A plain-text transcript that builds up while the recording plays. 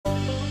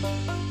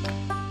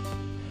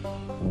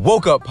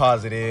Woke up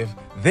positive.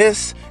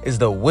 This is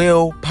the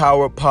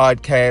Willpower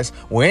Podcast,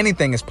 where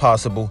anything is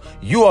possible.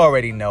 You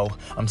already know.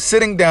 I'm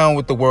sitting down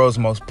with the world's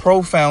most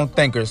profound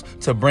thinkers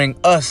to bring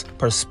us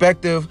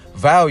perspective,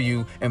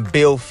 value, and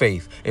build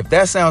faith. If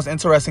that sounds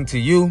interesting to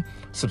you,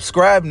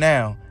 subscribe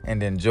now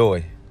and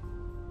enjoy.